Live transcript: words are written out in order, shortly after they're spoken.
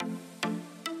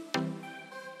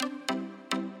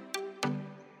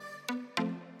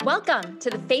Welcome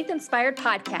to the Faith Inspired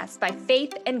Podcast by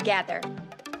Faith and Gather.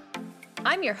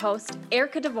 I'm your host,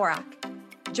 Erica Dvorak.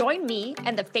 Join me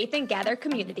and the Faith and Gather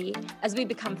community as we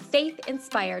become faith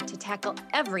inspired to tackle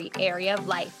every area of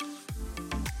life.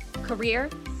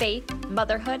 Career, faith,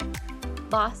 motherhood,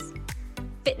 loss,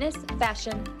 fitness,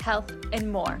 fashion, health,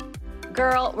 and more.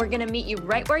 Girl, we're going to meet you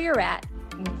right where you're at,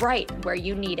 right where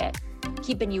you need it,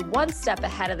 keeping you one step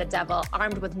ahead of the devil,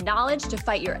 armed with knowledge to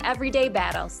fight your everyday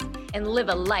battles and live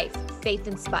a life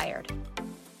faith-inspired.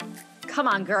 Come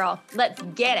on, girl, let's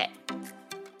get it.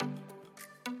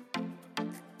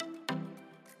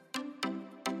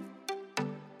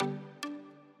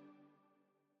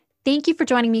 Thank you for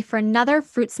joining me for another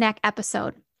Fruit Snack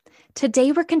episode.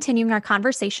 Today, we're continuing our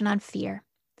conversation on fear.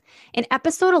 In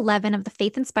episode 11 of the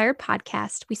Faith Inspired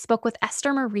Podcast, we spoke with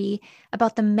Esther Marie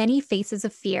about the many faces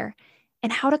of fear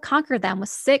and how to conquer them with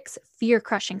 6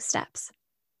 fear-crushing steps.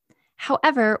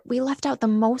 However, we left out the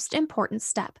most important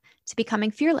step to becoming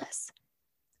fearless,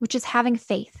 which is having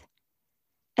faith.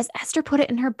 As Esther put it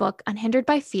in her book, Unhindered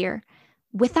by Fear,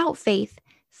 without faith,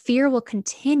 fear will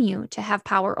continue to have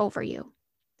power over you.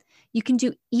 You can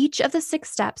do each of the 6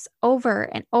 steps over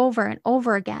and over and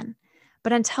over again,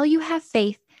 but until you have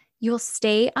faith, you'll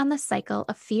stay on the cycle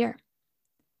of fear.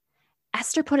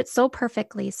 Esther put it so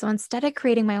perfectly, so instead of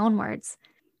creating my own words,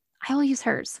 I will use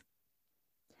hers.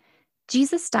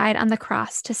 Jesus died on the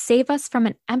cross to save us from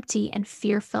an empty and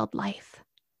fear-filled life.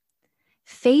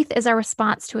 Faith is our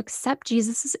response to accept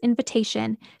Jesus'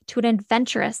 invitation to an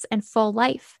adventurous and full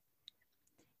life.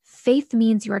 Faith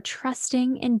means you are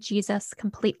trusting in Jesus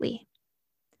completely.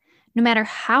 No matter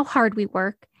how hard we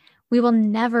work, we will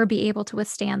never be able to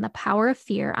withstand the power of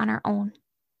fear on our own.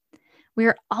 We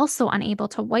are also unable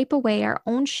to wipe away our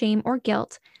own shame or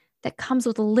guilt that comes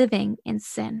with living in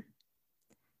sin.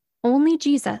 Only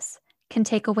Jesus can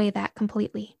take away that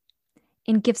completely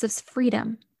and gives us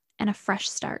freedom and a fresh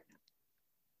start.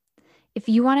 If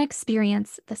you want to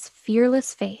experience this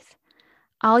fearless faith,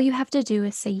 all you have to do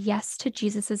is say yes to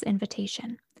Jesus'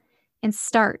 invitation and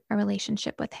start a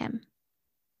relationship with him.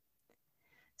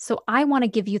 So I want to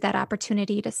give you that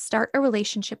opportunity to start a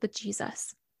relationship with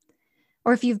Jesus.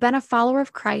 Or if you've been a follower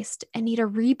of Christ and need a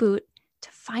reboot to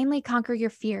finally conquer your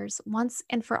fears once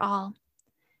and for all,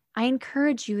 I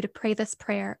encourage you to pray this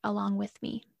prayer along with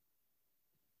me.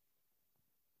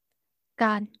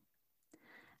 God,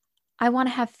 I want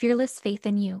to have fearless faith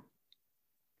in you.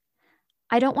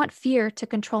 I don't want fear to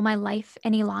control my life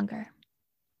any longer.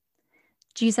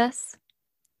 Jesus,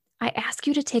 I ask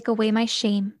you to take away my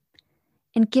shame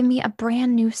and give me a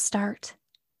brand new start.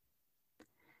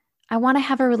 I want to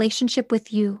have a relationship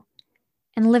with you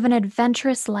and live an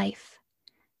adventurous life,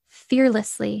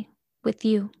 fearlessly with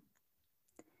you.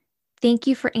 Thank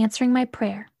you for answering my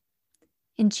prayer.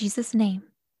 In Jesus' name,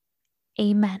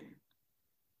 amen.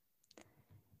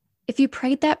 If you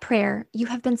prayed that prayer, you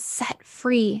have been set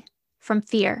free from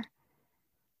fear.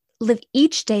 Live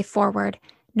each day forward,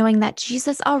 knowing that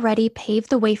Jesus already paved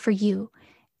the way for you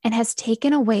and has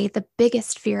taken away the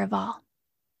biggest fear of all,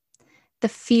 the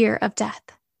fear of death.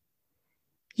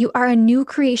 You are a new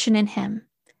creation in him.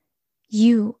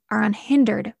 You are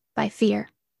unhindered by fear.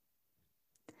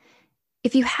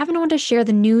 If you have anyone to share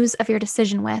the news of your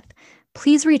decision with,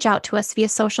 please reach out to us via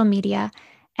social media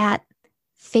at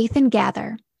Faith and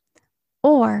Gather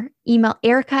or email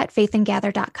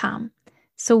erica@faithandgather.com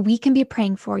so we can be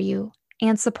praying for you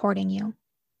and supporting you.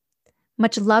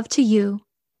 Much love to you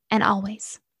and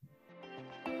always.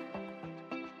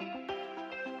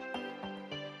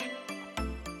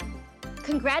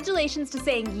 Congratulations to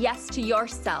saying yes to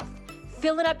yourself,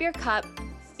 filling up your cup,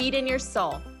 feeding your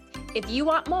soul. If you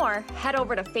want more, head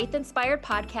over to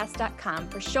faithinspiredpodcast.com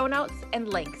for show notes and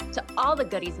links to all the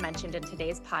goodies mentioned in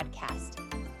today's podcast.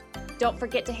 Don't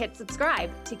forget to hit subscribe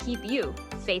to keep you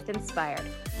faith inspired.